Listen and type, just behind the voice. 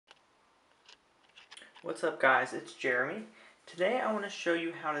What's up guys, it's Jeremy. Today I want to show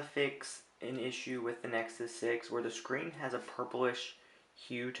you how to fix an issue with the Nexus 6 where the screen has a purplish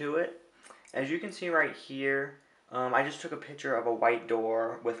hue to it. As you can see right here, I just took a picture of a white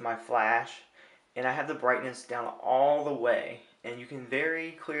door with my flash and I have the brightness down all the way and you can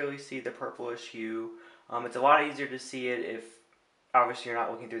very clearly see the purplish hue. It's a lot easier to see it if obviously you're not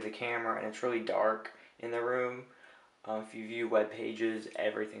looking through the camera and it's really dark in the room. If you view web pages,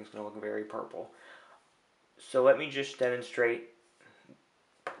 everything's going to look very purple. So let me just demonstrate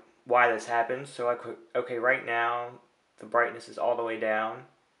why this happens. Okay, right now the brightness is all the way down.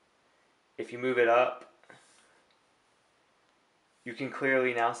 If you move it up, you can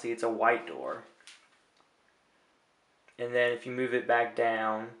clearly now see it's a white door. And then if you move it back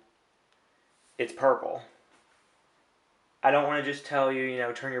down, it's purple. I don't want to just tell you,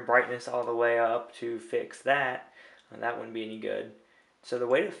 turn your brightness all the way up to fix that. That wouldn't be any good. So the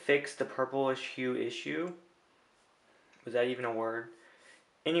way to fix the purplish hue issue, was that even a word?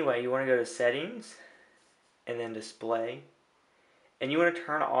 Anyway, you want to go to settings and then display. And you want to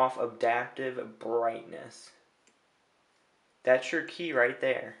turn off adaptive brightness. That's your key right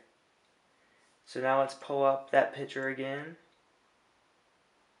there. So now let's pull up that picture again.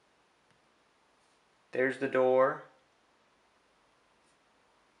 There's the door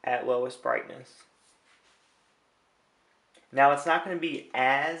at lowest brightness. Now it's not going to be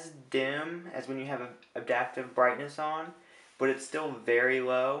as dim as when you have adaptive brightness on, but it's still very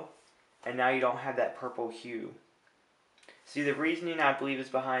low, and now you don't have that purple hue. See, the reasoning I believe is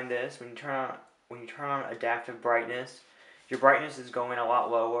behind this, when you turn on adaptive brightness, your brightness is going a lot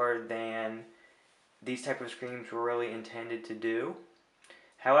lower than these type of screens were really intended to do.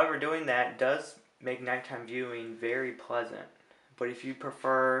 However, doing that does make nighttime viewing very pleasant. But if you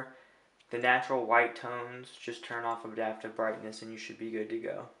prefer the natural white tones, just turn off adaptive brightness and you should be good to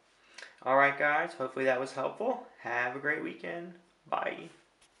go. Alright guys, hopefully that was helpful. Have a great weekend. Bye.